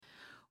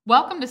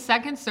Welcome to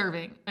Second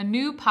Serving, a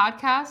new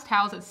podcast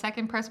housed at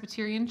Second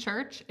Presbyterian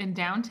Church in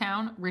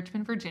downtown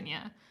Richmond,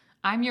 Virginia.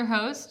 I'm your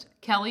host,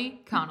 Kelley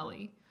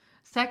Connelly.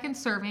 Second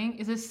Serving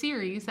is a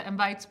series that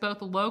invites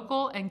both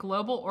local and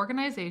global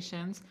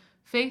organizations,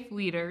 faith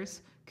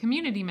leaders,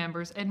 community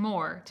members, and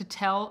more to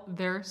tell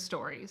their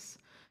stories.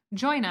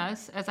 Join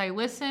us as I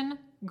listen,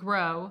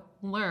 grow,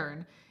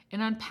 learn,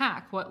 and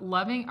unpack what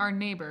loving our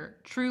neighbor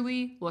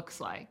truly looks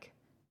like.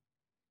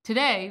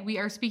 Today, we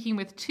are speaking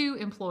with two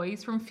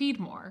employees from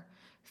Feedmore.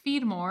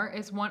 Feedmore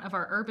is one of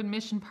our urban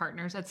mission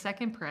partners at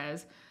Second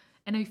Pres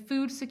and a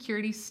food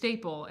security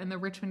staple in the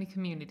Richmond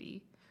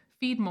community.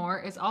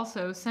 Feedmore is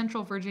also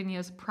Central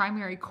Virginia's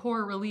primary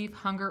core relief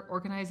hunger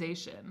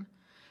organization.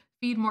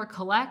 Feedmore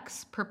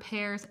collects,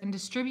 prepares, and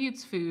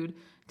distributes food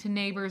to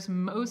neighbors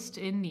most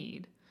in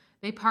need.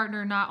 They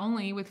partner not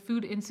only with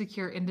food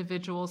insecure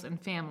individuals and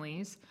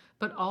families,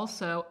 but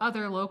also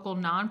other local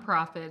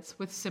nonprofits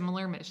with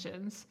similar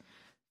missions.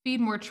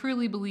 Feedmore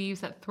truly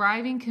believes that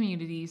thriving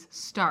communities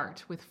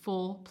start with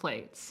full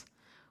plates.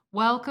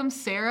 Welcome,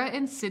 Sarah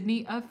and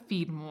Sydney of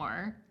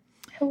Feedmore.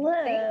 Hello.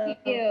 Thank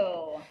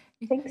you.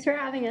 Thanks for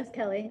having us,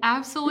 Kelley.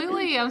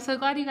 Absolutely. I'm so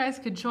glad you guys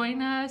could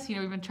join us.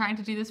 We've been trying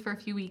to do this for a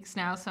few weeks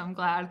now, so I'm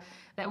glad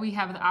that we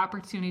have the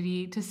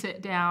opportunity to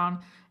sit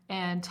down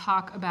and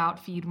talk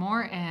about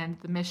Feedmore and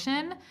the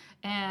mission.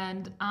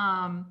 And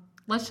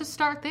let's just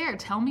start there.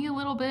 Tell me a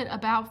little bit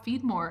about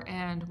Feedmore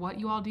and what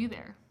you all do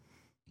there.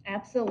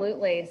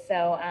 Absolutely.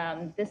 So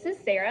this is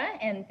Sarah,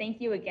 and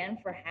thank you again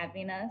for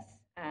having us.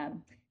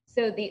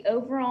 So the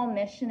overall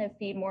mission of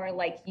Feedmore,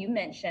 like you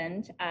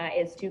mentioned,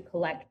 is to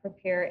collect,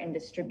 prepare, and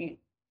distribute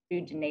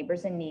food to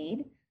neighbors in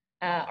need.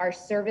 Our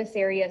service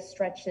area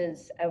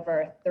stretches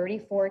over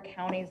 34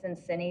 counties and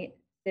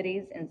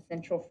cities in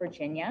Central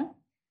Virginia.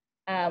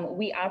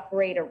 We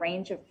operate a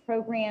range of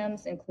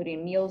programs,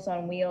 including Meals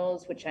on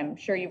Wheels, which I'm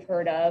sure you've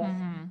heard of,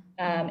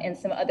 and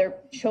some other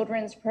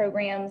children's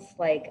programs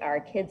like our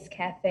Kids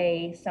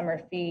Cafe,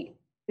 Summer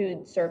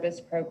Food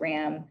Service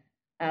Program,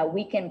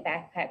 Weekend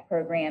Backpack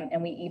Program,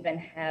 and we even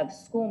have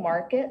school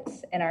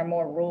markets in our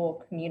more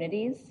rural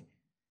communities.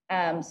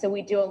 So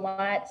we do a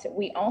lot.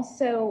 We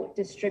also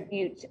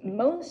distribute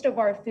most of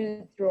our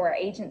food through our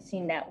agency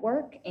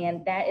network,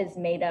 and that is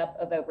made up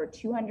of over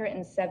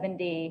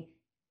 270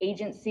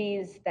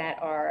 agencies that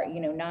are,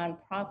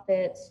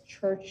 nonprofits,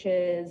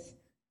 churches,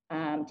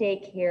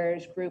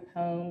 daycares, group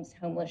homes,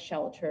 homeless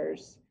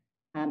shelters,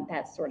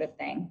 that sort of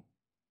thing.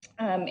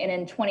 And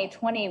in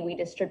 2020, we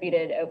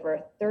distributed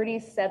over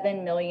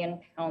 37 million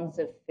pounds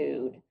of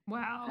food.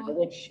 Wow.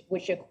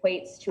 Which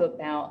equates to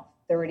about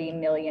 30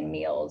 million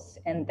meals.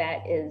 And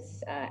that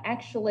is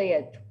actually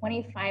a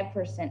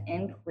 25%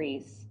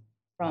 increase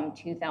from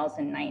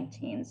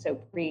 2019, so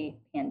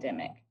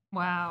pre-pandemic.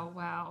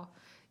 Wow.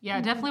 Yeah,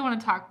 I definitely want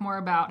to talk more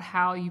about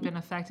how you've been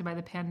affected by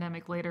the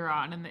pandemic later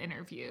on in the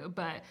interview.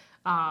 But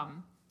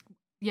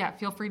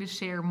feel free to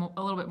share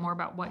a little bit more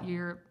about what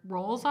your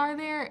roles are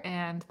there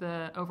and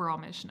the overall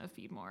mission of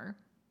Feedmore.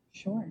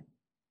 Sure.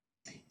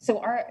 So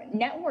our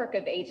network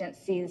of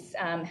agencies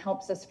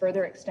helps us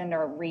further extend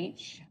our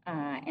reach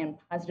and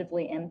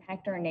positively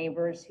impact our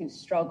neighbors who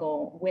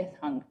struggle with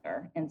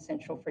hunger in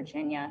Central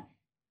Virginia.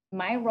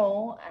 My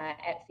role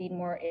at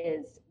Feedmore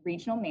is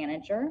regional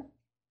manager,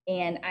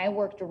 and I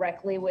work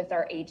directly with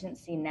our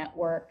agency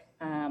network.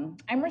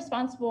 I'm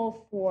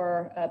responsible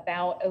for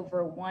about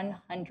over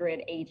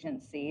 100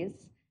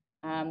 agencies,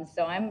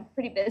 so I'm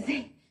pretty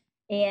busy.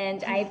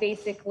 And I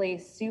basically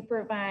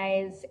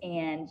supervise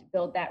and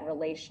build that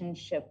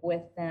relationship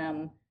with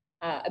them.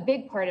 A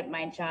big part of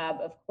my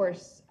job, of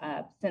course,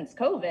 since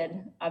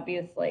COVID,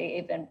 obviously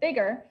even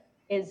bigger,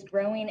 is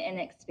growing and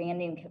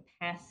expanding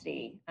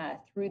capacity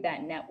through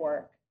that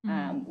network.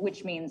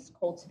 Which means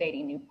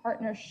cultivating new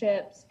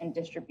partnerships and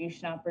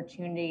distribution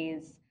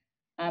opportunities,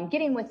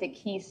 getting with the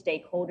key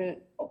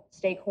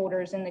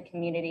stakeholders in the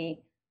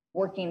community,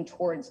 working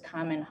towards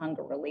common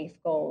hunger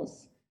relief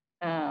goals.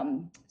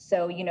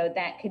 So,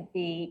 that could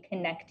be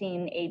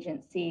connecting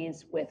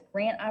agencies with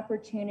grant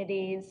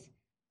opportunities,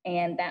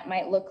 and that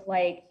might look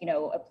like,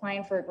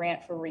 applying for a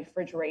grant for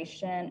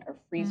refrigeration or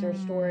freezer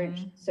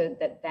storage so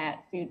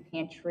that food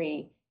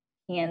pantry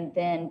can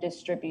then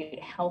distribute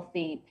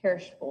healthy,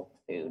 perishable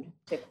food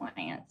to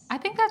clients. I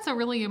think that's a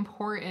really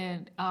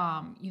important,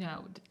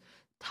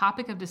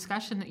 topic of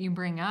discussion that you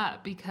bring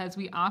up, because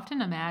we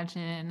often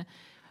imagine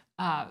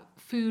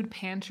food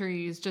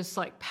pantries just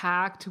like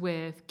packed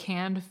with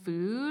canned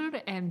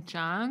food and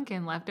junk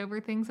and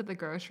leftover things at the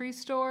grocery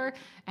store.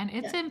 And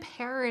it's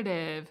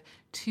imperative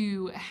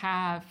to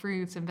have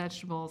fruits and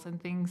vegetables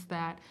and things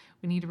that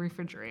we need to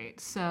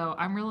refrigerate. So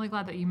I'm really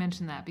glad that you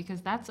mentioned that,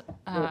 because that's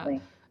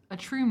a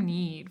true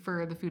need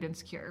for the food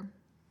insecure.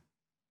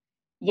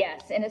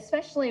 Yes, and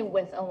especially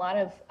with a lot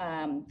of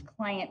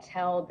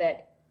clientele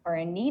that are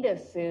in need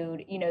of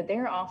food,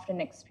 they're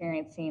often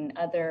experiencing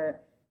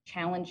other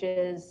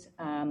challenges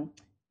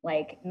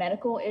like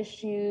medical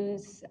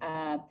issues.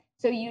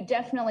 So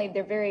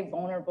they're very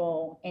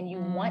vulnerable, and you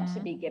want to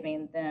be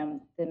giving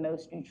them the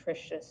most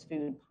nutritious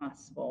food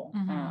possible.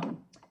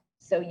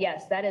 So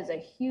yes, that is a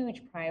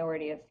huge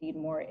priority of Feed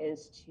More,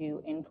 is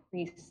to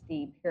increase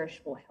the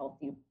perishable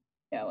healthy,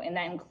 and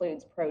that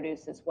includes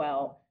produce as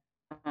well,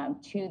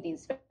 to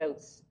these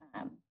folks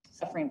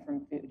suffering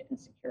from food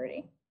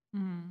insecurity.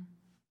 Mm.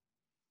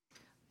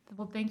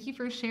 Well, thank you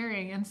for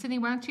sharing. And Sydney,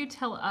 why don't you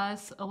tell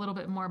us a little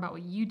bit more about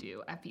what you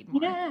do at Feed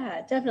More?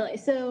 Yeah, definitely.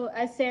 So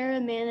as Sarah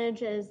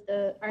manages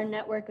our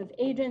network of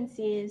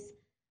agencies,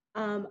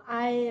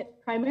 I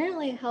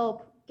primarily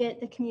help get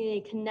the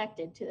community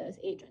connected to those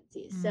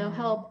agencies. So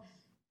help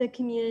the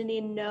community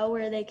know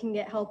where they can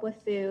get help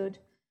with food.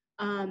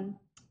 And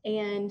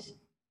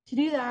to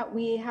do that,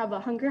 we have a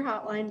hunger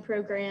hotline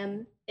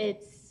program.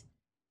 It's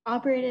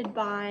operated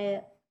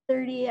by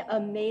 30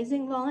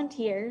 amazing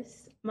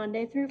volunteers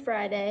Monday through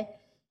Friday.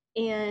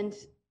 And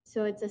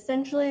so it's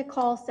essentially a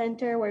call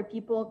center where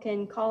people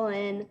can call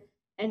in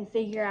and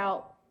figure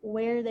out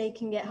where they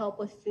can get help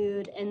with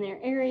food in their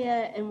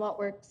area and what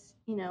works,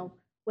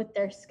 with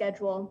their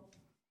schedule.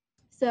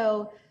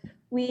 So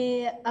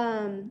we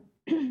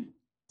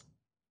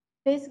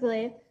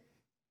basically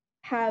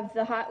have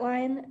the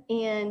hotline,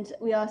 and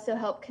we also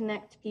help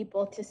connect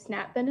people to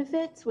SNAP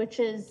benefits, which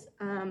is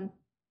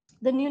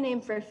the new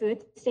name for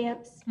food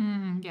stamps.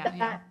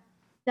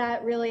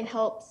 That really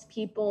helps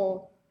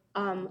people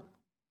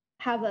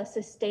have a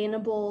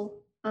sustainable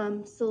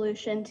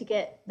solution to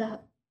get the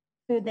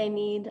food they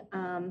need,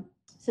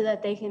 so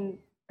that they can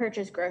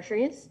purchase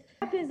groceries.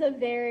 SNAP is a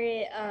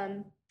very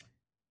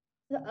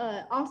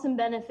awesome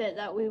benefit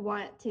that we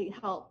want to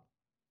help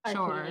our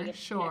community.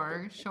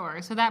 Sure.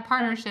 So that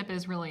partnership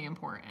is really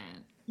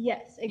important.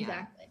 Yes,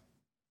 exactly.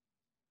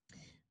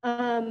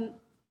 Yeah.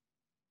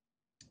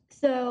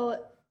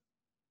 So,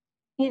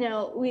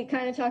 we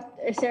kind of talked,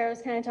 or Sarah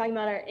was kind of talking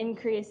about our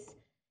increase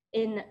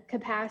in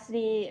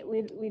capacity.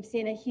 We've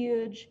seen a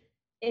huge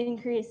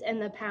increase in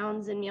the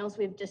pounds and meals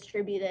we've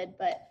distributed,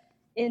 but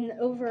in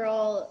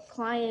overall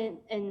client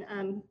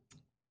and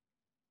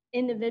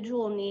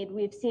individual need,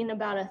 we've seen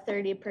about a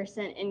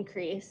 30%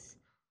 increase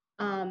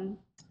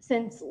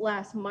since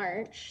last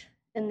March,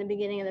 in the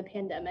beginning of the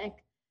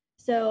pandemic.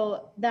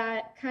 So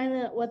that kind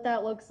of, what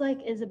that looks like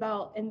is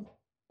about,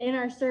 in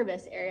our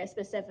service area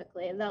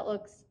specifically, that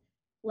looks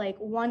like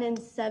 1 in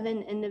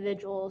 7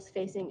 individuals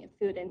facing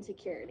food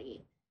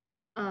insecurity.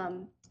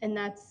 And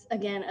that's,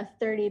 again,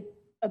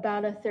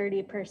 about a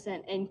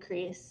 30%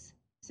 increase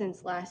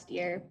since last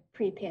year,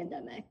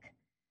 pre-pandemic.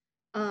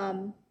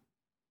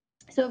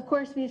 So of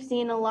course, we've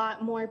seen a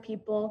lot more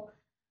people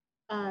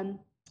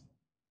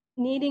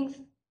needing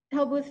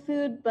help with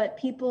food, but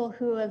people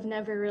who have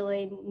never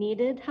really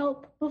needed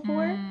help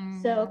before.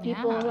 So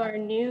people who are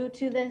new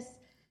to this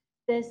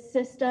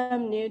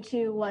system, new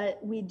to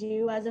what we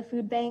do as a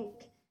food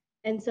bank.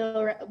 And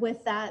so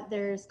with that,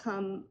 there's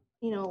come,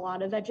 a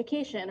lot of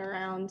education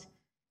around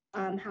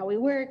how we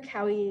work,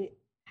 how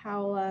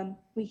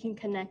we can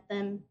connect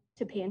them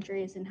to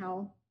pantries, and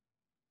how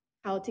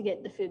to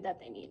get the food that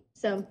they need.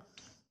 So,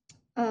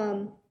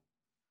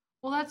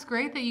 well, that's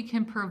great that you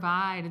can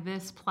provide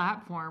this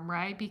platform,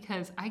 right?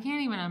 Because I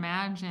can't even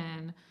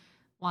imagine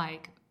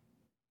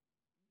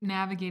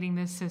navigating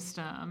this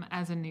system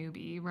as a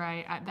newbie,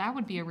 right? That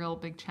would be a real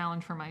big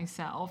challenge for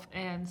myself.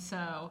 And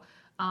so,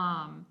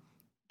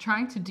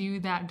 trying to do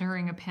that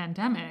during a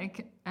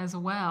pandemic as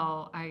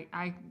well,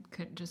 I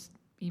couldn't just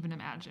even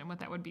imagine what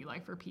that would be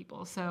like for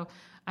people. So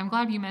I'm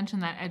glad you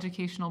mentioned that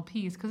educational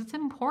piece, because it's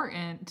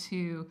important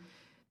to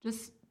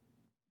just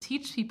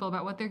teach people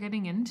about what they're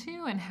getting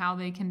into and how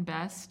they can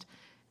get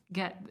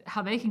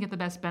the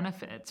best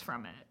benefits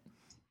from it.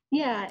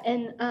 Yeah,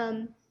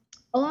 and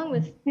along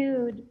with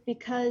food,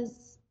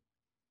 because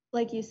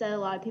like you said, a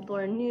lot of people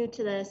are new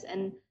to this,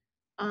 and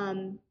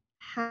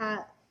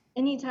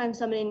anytime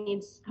somebody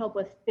needs help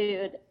with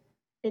food,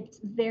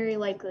 it's very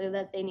likely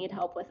that they need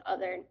help with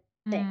other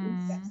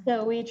things.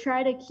 So we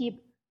try to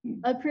keep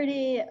a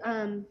pretty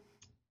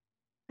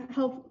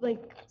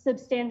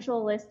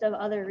substantial list of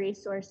other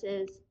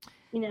resources.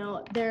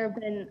 There have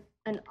been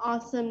an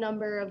awesome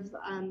number of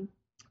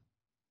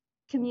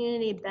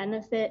community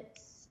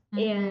benefits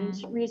and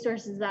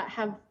resources that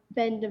have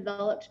been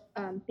developed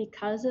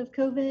because of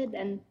COVID,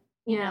 and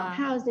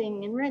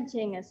housing and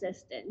renting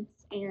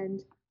assistance,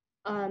 and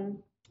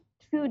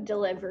food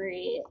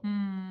delivery,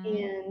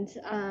 and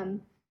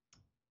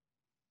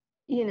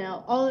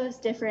all those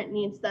different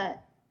needs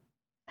that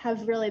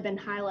have really been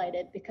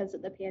highlighted because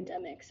of the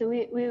pandemic. So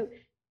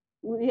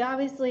we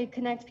obviously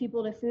connect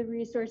people to food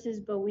resources,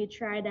 but we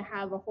try to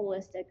have a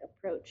holistic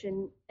approach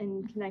and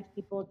connect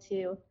people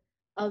to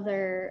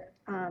other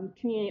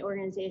community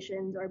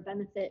organizations or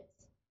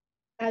benefits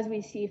as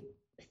we see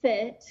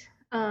fit.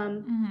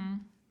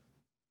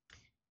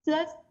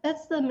 So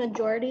that's the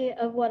majority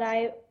of what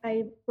I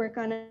work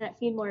on at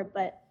Feed More,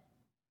 but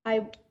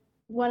I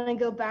want to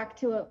go back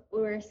to what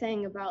we were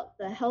saying about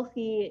the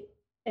healthy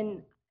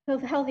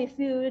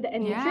food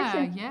and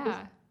nutrition.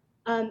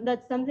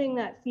 That's something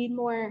that Feed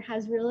More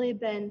has really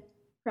been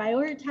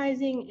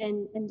prioritizing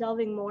and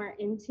delving more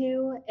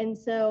into. And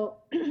so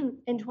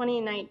in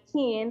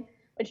 2019,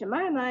 which in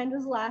my mind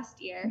was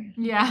last year.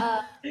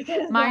 Yeah,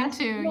 mine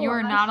too. You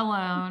are not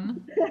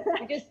alone.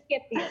 We just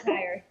skipped the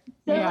entire.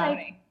 So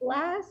like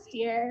last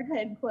year,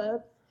 head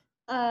quotes,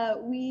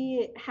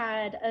 we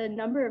had a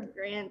number of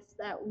grants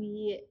that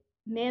we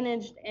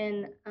managed,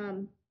 and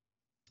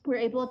we're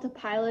able to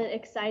pilot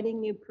exciting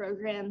new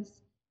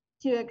programs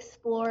to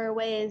explore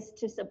ways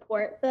to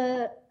support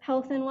the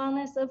health and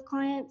wellness of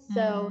clients.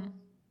 So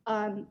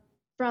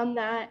from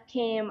that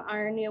came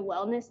our new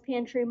wellness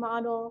pantry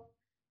model,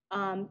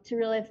 to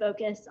really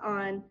focus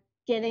on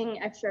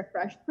getting extra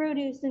fresh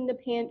produce into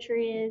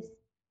pantries,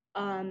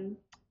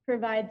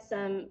 provide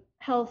some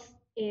health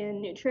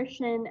and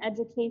nutrition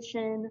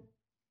education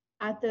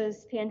at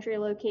those pantry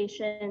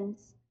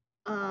locations.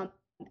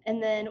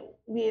 And then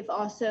we've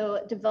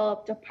also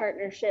developed a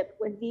partnership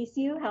with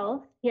VCU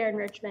Health here in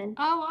Richmond.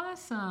 Oh,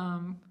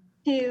 awesome.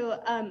 To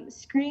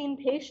screen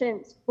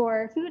patients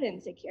for food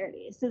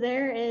insecurity. So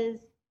there is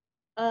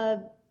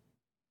a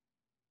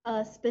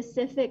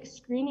specific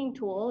screening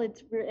tool.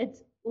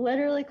 It's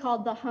literally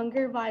called the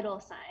Hunger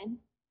Vital Sign,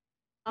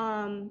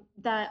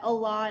 that a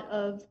lot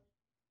of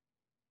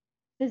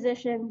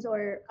physicians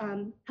or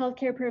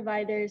healthcare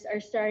providers are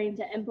starting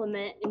to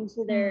implement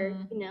into their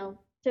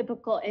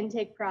typical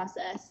intake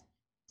process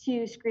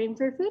to screen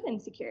for food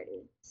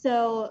insecurity.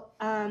 So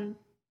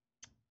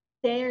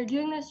they are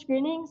doing those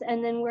screenings,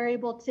 and then we're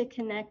able to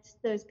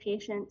connect those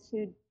patients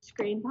who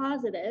screen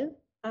positive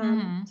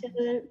to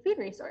the food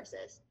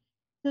resources.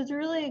 So it's a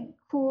really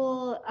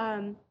cool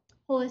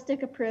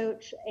holistic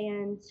approach,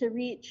 and to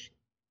reach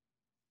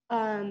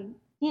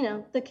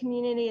the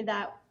community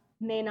that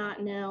may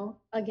not know,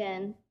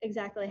 again,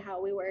 exactly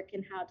how we work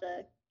and how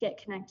to get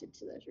connected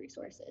to those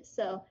resources.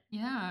 So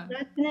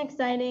that's been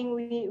exciting.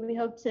 We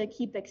hope to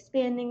keep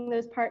expanding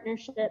those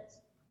partnerships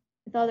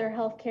with other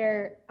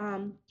healthcare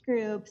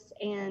groups,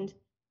 and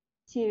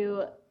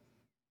to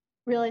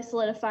really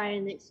solidify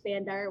and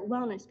expand our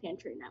wellness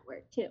pantry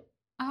network too.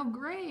 Oh,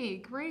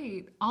 great.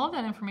 All of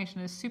that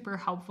information is super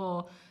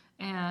helpful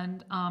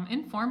and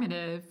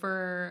informative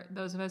for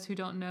those of us who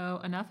don't know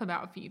enough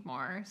about Feed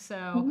More.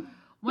 So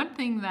one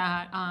thing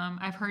that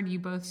I've heard you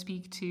both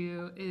speak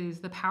to is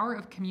the power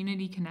of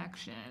community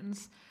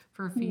connections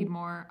for Feed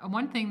More.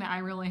 One thing that I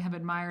really have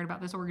admired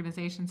about this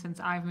organization since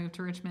I've moved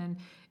to Richmond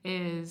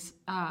is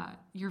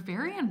you're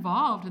very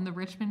involved in the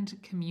Richmond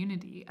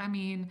community. I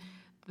mean,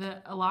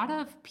 a lot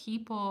of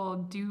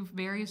people do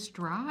various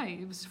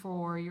drives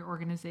for your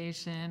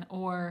organization,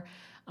 or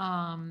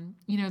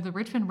the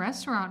Richmond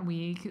Restaurant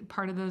Week,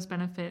 part of those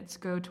benefits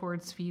go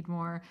towards Feed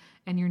More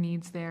and your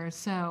needs there.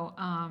 So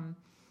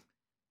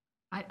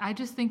I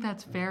just think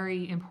that's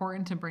very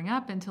important to bring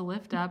up and to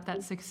lift up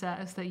that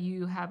success, that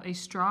you have a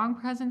strong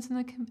presence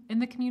in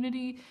the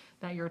community,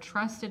 that you're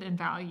trusted and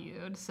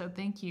valued. So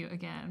thank you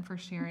again for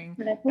sharing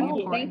the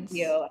importance. Thank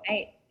you.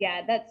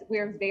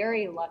 We're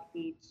very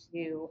lucky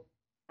to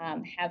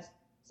have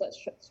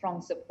such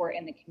strong support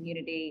in the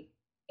community,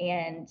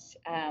 and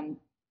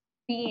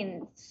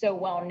being so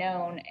well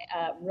known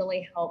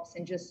really helps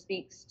and just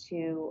speaks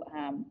to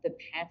the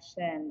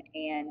passion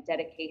and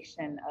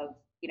dedication of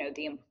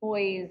the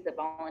employees, the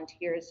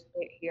volunteers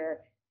here.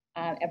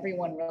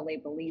 Everyone really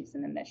believes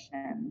in the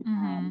mission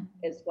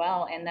as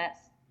well, and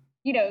that's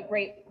a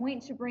great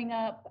point to bring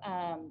up.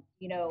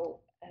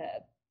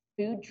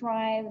 Food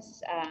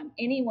drives.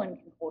 Anyone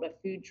can hold a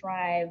food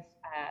drive.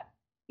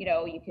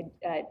 You could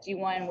do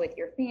one with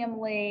your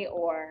family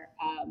or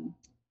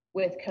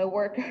with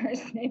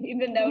coworkers,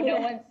 even though no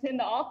one's in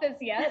the office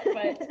yet.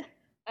 But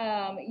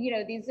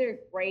these are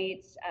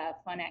great,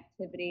 fun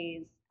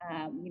activities.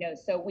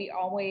 So we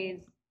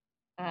always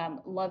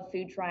love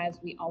food drives.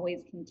 We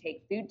always can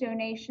take food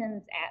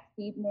donations at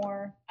Feed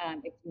More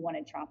if you want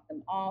to drop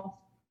them off.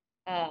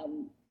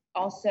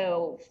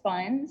 Also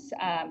funds,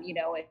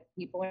 if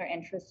people are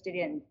interested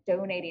in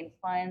donating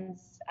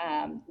funds,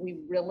 we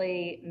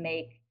really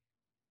make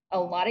a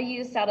lot of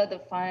use out of the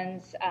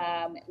funds.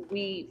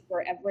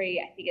 For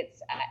every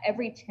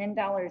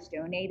 $10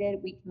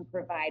 donated, we can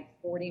provide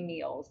 40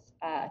 meals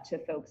to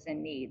folks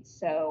in need.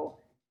 So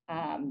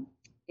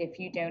if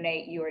you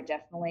donate, you are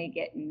definitely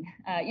getting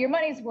your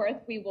money's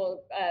worth. We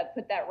will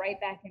put that right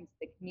back into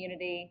the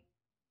community.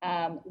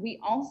 We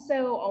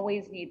also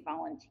always need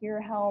volunteer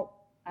help.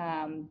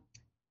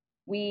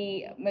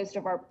 Most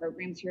of our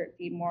programs here at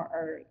Feed More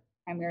are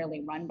primarily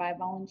run by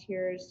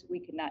volunteers. We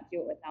could not do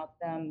it without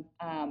them.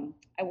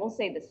 I will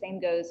say the same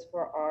goes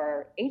for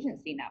our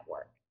agency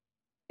network.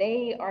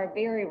 They are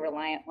very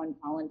reliant on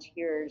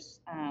volunteers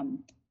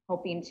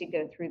helping to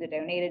go through the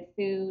donated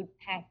food,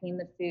 packing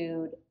the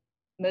food.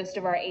 Most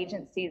of our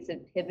agencies have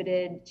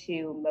pivoted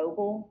to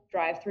mobile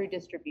drive-through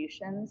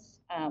distributions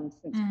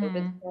since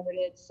COVID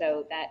started.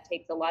 So that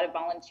takes a lot of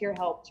volunteer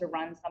help to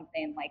run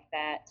something like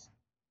that.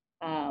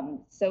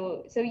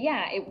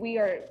 We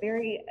are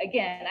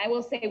I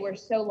will say we're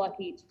so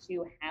lucky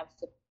to have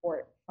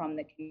support from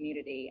the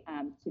community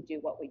to do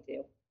what we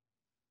do.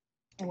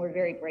 And we're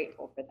very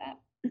grateful for that.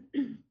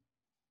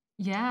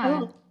 Yeah. I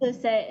will also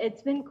say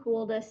it's been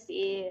cool to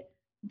see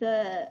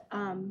the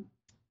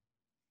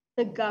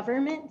the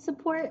government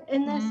support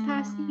in this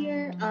past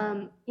year,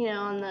 you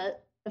know, on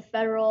the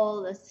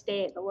federal, the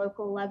state, the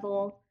local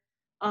level,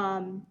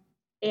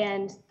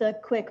 and the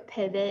quick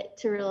pivot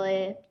to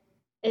really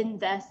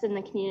invest in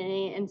the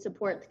community and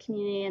support the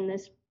community in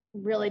this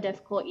really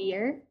difficult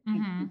year.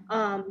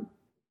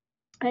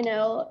 I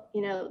know,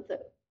 you know,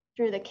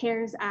 through the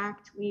CARES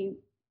Act, we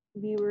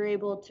were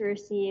able to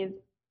receive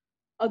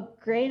a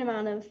great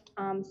amount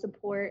of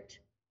support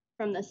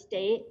from the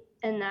state,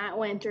 and that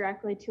went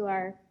directly to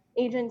our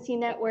agency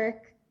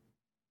network.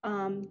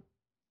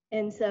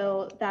 And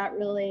so that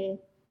really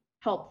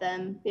helped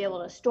them be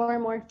able to store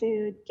more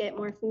food, get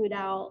more food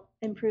out,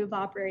 improve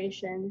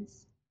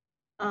operations.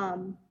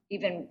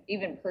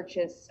 Even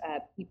purchase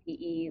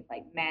PPE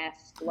like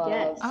masks, gloves.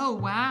 Yes. Oh,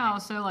 wow.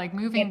 So like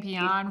moving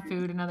beyond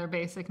food and other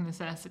basic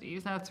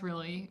necessities. That's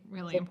really,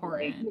 really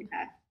important.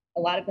 Yeah. A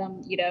lot of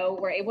them, you know,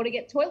 were able to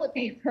get toilet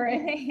paper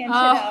and they ended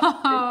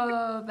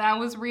up. That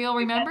was real.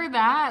 Remember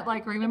that?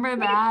 Like, remember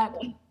that?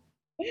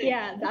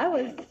 Yeah, that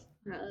was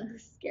a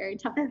scary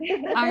time.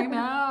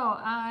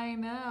 I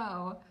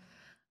know.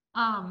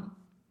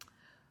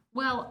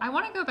 Well, I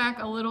want to go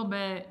back a little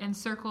bit and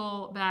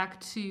circle back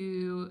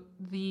to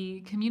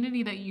the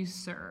community that you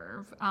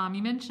serve.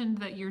 You mentioned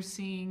that you're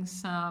seeing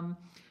some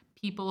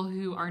people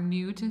who are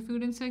new to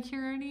food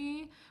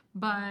insecurity,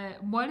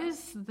 but what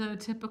is the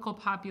typical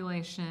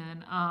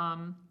population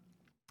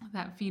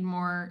that Feed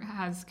More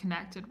has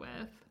connected with?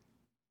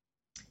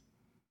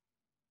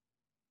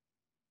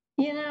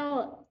 You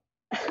know,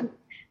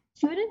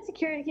 food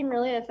insecurity can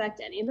really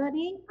affect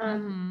anybody.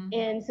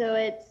 And so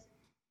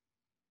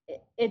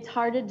it's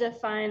hard to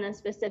define a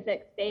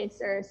specific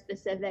face or a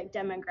specific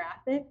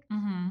demographic.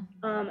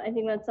 I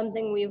think that's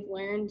something we've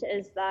learned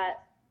is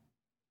that,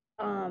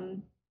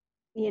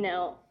 you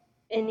know,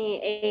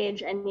 any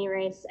age, any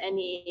race,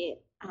 any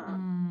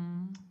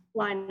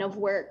line of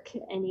work,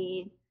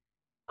 any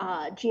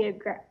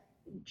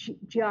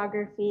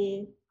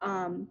geography,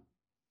 you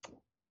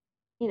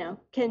know,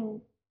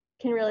 can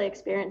really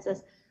experience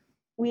this.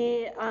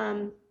 We,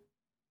 I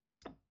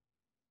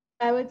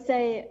would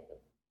say,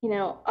 you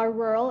know, our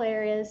rural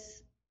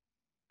areas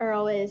are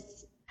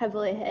always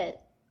heavily hit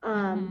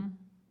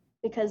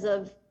because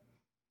of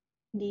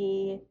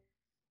the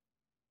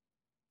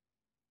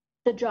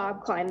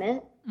job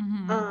climate.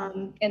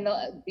 And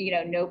the, you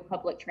know, no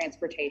public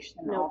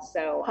transportation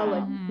also.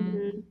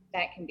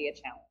 That can be a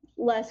challenge.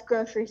 Less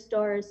grocery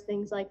stores,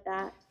 things like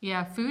that.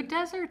 Yeah, food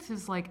deserts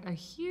is like a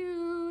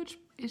huge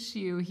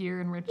issue here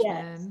in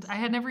Richmond. Yes. I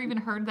had never even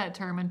heard that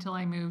term until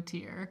I moved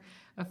here,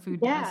 a food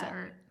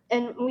desert.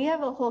 And we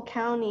have a whole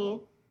county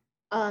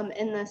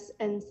in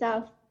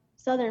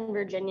southern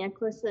Virginia,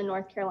 close to the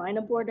North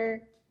Carolina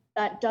border,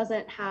 that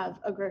doesn't have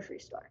a grocery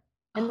store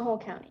in the whole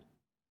county.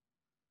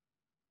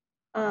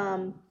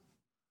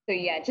 So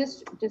yeah,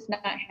 just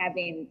not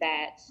having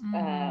that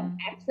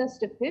access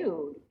to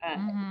food,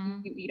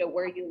 you know,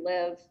 where you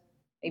live,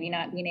 maybe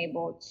not being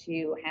able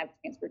to have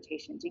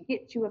transportation to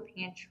get to a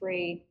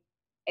pantry.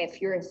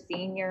 If you're a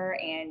senior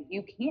and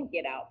you can't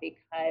get out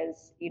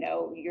because, you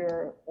know,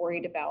 you're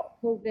worried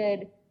about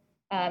COVID.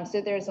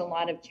 So there's a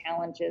lot of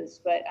challenges,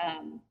 but,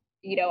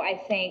 you know, I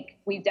think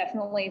we've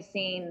definitely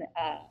seen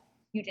a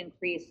huge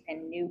increase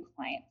in new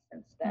clients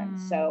since then.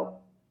 So,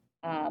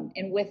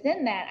 and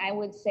within that, I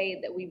would say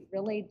that we've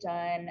really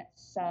done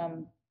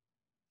some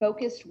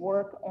focused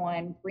work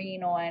on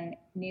bringing on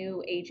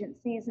new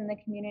agencies in the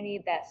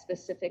community that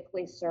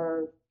specifically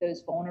serve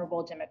those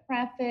vulnerable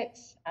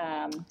demographics,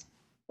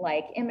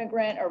 like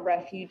immigrant or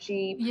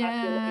refugee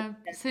population.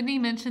 Sydney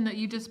mentioned that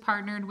you just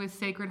partnered with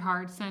Sacred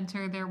Heart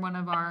Center. They're one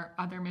of our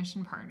other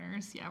mission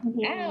partners. Yeah.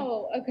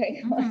 Oh,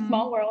 okay.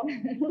 Small world.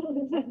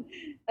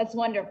 That's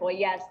wonderful.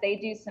 Yes, they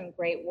do some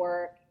great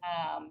work.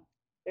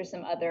 There's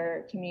some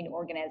other community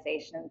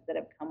organizations that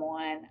have come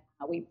on.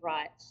 We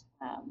brought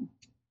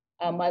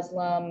a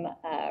Muslim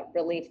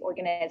relief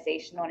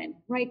organization on in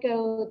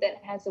Rico that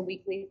has a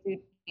weekly food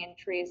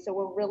pantry. So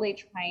we're really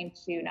trying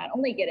to not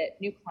only get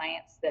at new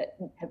clients that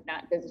have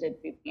not visited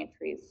food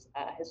pantries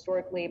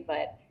historically,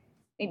 but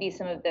maybe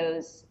some of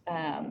those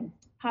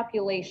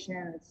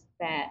populations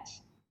that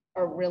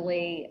are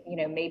really, you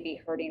know, maybe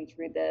hurting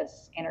through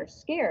this and are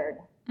scared,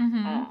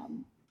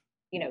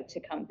 you know, to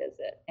come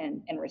visit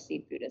and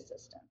receive food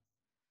assistance.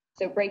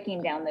 So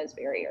breaking down those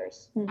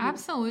barriers.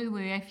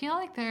 Absolutely. I feel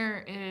like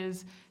there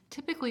is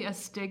typically a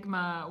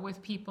stigma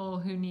with people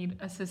who need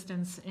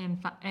assistance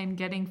in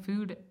getting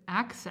food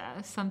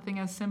access, something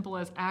as simple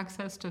as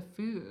access to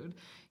food.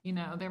 You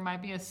know, there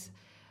might be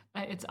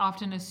it's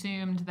often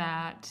assumed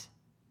that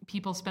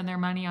people spend their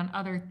money on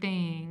other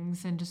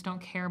things and just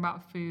don't care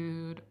about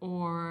food,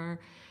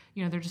 or,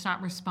 you know, they're just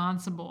not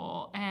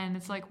responsible. And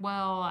it's like,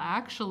 well,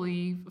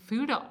 actually,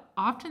 food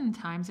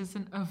oftentimes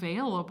isn't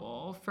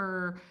available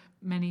for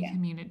many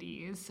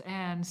communities.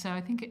 And so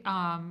I think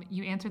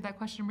you answered that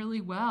question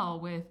really well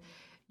with,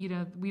 you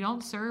know, we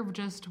don't serve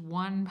just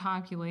one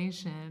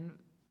population.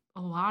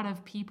 a lot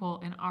of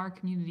people in our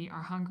community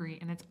are hungry,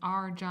 and it's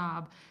our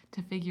job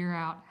to figure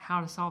out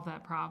how to solve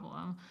that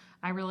problem.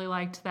 I really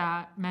liked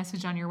that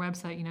message on your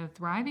website.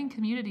 Thriving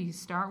communities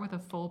start with a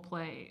full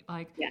plate.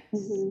 Like, Yes.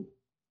 Mhm.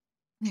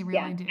 they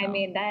really do. I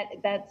mean,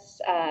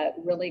 that's a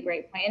really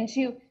great point. And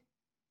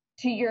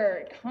to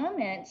your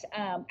comment,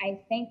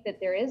 I think that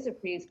there is a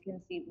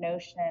preconceived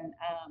notion.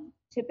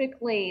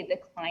 Typically, the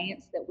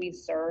clients that we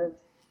serve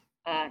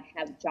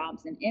have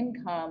jobs and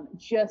income,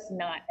 just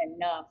not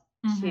enough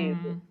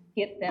to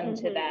get them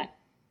to that,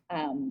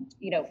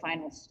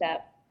 final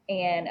step.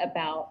 And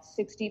about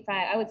 65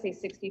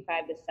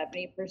 to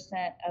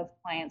 70% of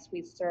clients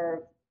we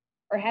serve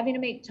are having to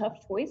make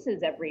tough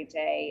choices every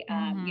day,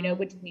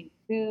 between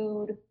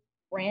food,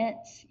 rent,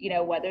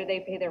 whether they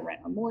pay their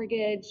rent or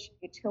mortgage,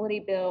 utility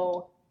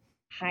bill,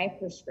 high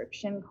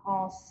prescription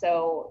costs.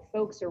 So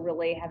folks are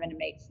really having to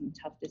make some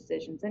tough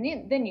decisions.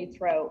 And then you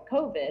throw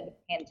COVID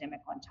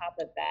pandemic on top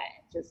of that,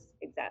 it just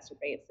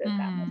exacerbates it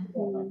that much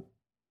more.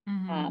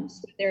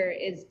 So there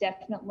is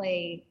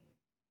definitely,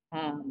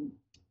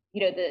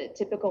 the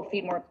typical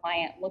Feed More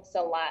client looks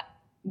a lot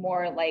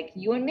more like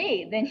you and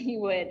me than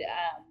you would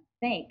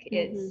think.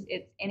 It's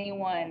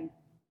anyone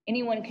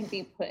can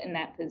be put in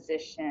that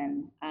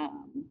position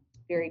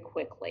very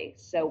quickly.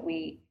 So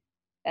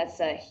that's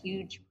a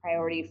huge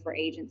priority for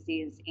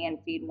agencies and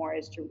Feed More,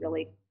 is to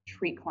really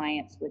treat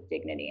clients with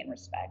dignity and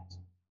respect.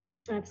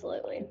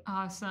 Absolutely.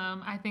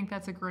 Awesome. I think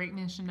that's a great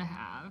mission to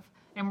have,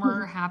 and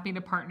we're happy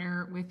to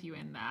partner with you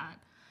in that.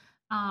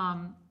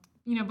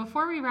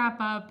 Before we wrap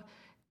up,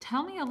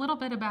 tell me a little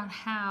bit about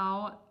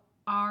how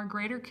our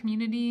greater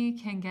community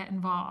can get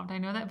involved. I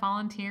know that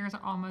volunteers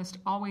are almost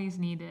always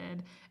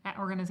needed at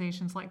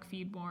organizations like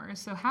Feed More.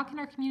 So how can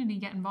our community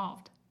get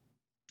involved?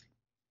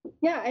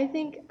 Yeah, I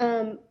think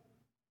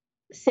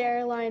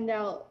Sarah lined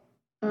out,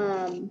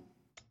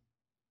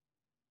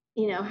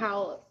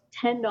 how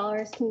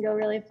 $10 can go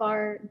really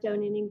far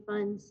donating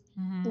funds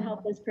to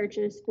help us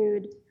purchase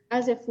food.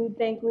 As a food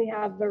bank, we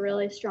have a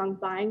really strong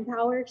buying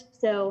power.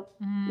 So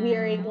we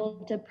are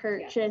able to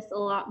purchase a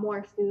lot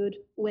more food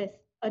with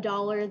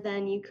 $1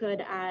 than you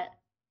could at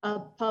a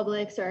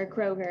Publix or a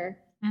Kroger.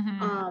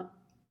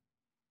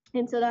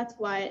 And so that's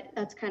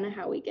kind of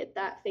how we get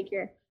that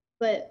figure.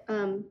 But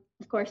of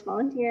course,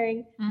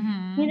 volunteering.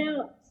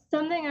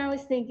 Something I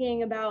was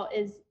thinking about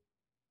is,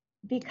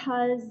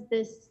 because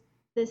this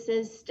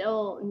is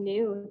still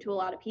new to a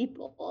lot of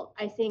people,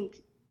 I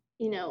think,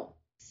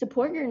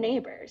 support your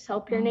neighbors,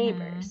 help your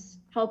neighbors,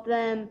 help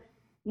them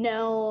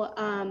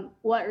know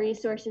what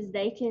resources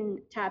they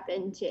can tap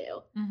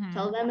into,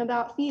 tell them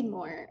about Feed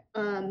More,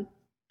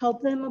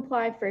 help them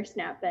apply for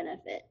SNAP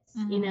benefits.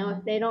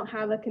 If they don't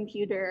have a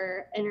computer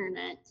or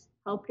internet,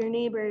 help your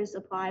neighbors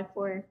apply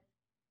for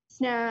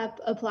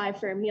SNAP, apply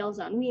for Meals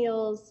on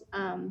Wheels.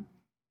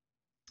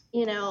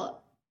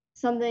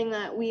 Something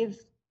that we've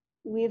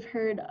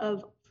heard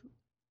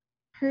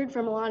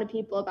from a lot of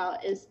people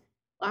about is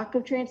lack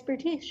of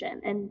transportation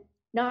and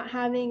not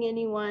having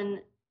anyone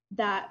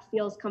that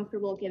feels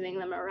comfortable giving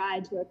them a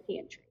ride to a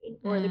pantry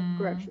or the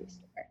grocery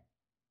store,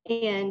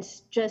 and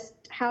just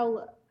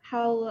how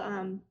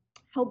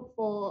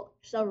helpful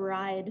a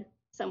ride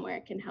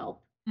somewhere can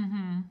help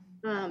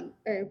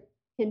or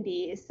can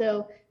be.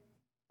 So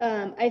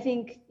I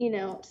think,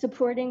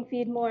 supporting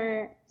Feed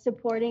More,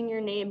 supporting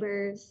your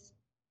neighbors,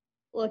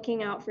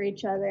 looking out for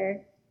each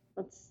other,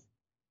 that's,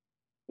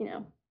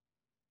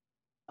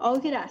 all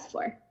we could ask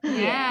for.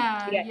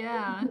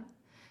 Yeah.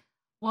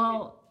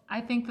 Well, I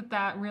think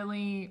that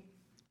really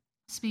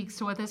speaks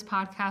to what this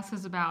podcast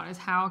is about, is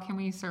how can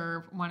we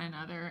serve one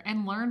another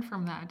and learn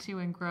from that too,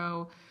 and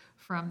grow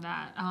from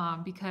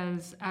that.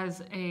 Because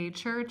as a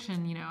church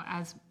and,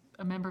 as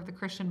a member of the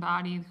Christian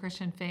body, the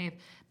Christian faith,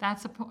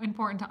 that's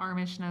important to our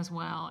mission as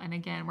well. And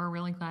again, we're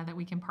really glad that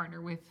we can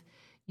partner with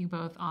you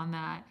both on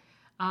that.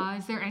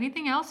 Is there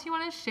anything else you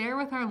want to share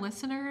with our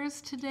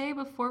listeners today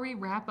before we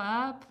wrap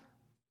up?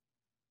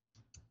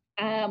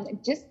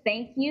 Just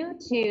thank you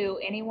to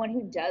anyone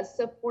who does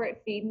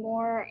support Feed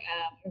More,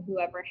 or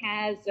whoever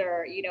has,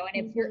 or, and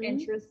if you're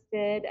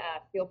interested,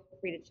 feel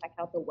free to check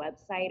out the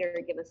website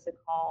or give us a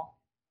call.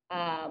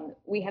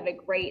 We have a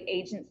great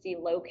agency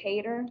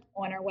locator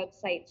on our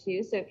website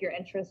too. So if you're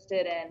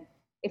interested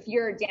if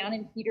you're down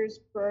in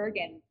Petersburg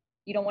and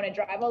you don't want to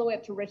drive all the way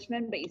up to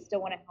Richmond, but you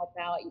still want to help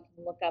out, you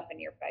can look up a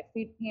nearby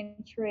food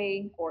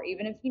pantry, or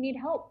even if you need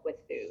help with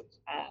food,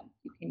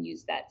 you can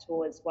use that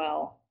tool as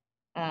well.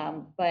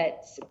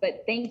 But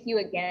thank you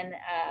again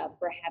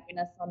for having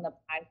us on the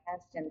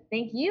podcast, and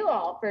thank you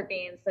all for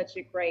being such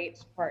a great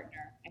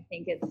partner. I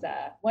think it's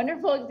a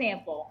wonderful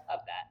example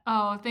of that.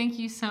 Oh, thank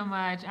you so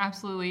much.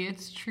 Absolutely.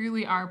 It's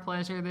truly our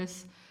pleasure.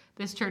 This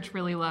church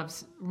really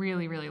loves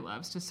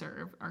to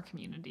serve our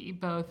community,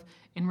 both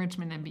in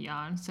Richmond and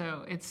beyond.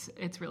 So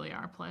it's really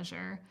our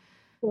pleasure.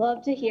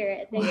 Love to hear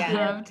it. Thank you.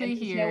 Love to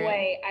hear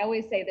it. I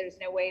always say there's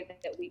no way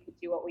that we could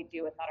do what we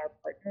do without our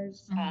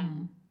partners.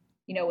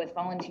 with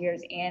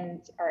volunteers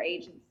and our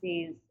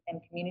agencies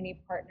and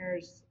community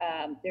partners,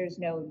 there's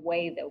no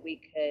way that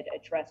we could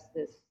address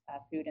this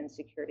food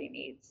insecurity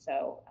needs.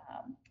 So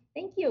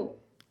thank you.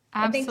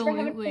 And thanks for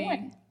having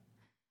fun.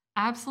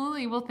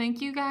 Absolutely. Well,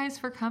 thank you guys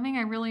for coming.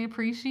 I really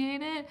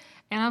appreciate it.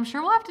 And I'm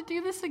sure we'll have to do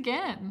this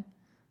again.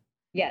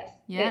 Yes.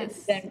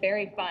 It's been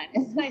very fun.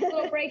 It's a nice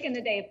little break in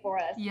the day for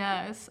us.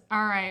 Yes.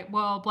 All right.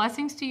 Well,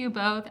 blessings to you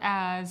both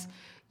as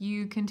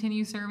you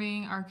continue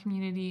serving our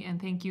community.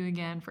 And thank you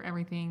again for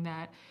everything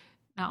that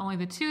not only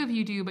the two of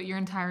you do, but your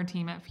entire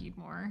team at Feed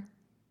More.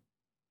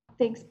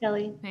 Thanks,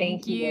 Kelley.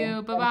 Thank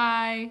you.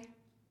 Bye-bye. Bye.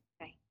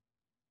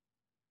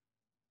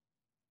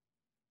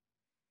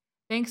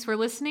 Thanks for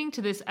listening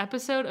to this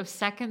episode of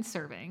Second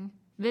Serving.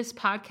 This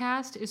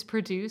podcast is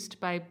produced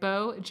by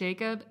Bo,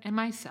 Jacob, and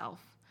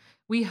myself.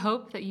 We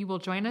hope that you will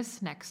join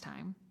us next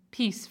time.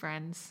 Peace,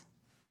 friends.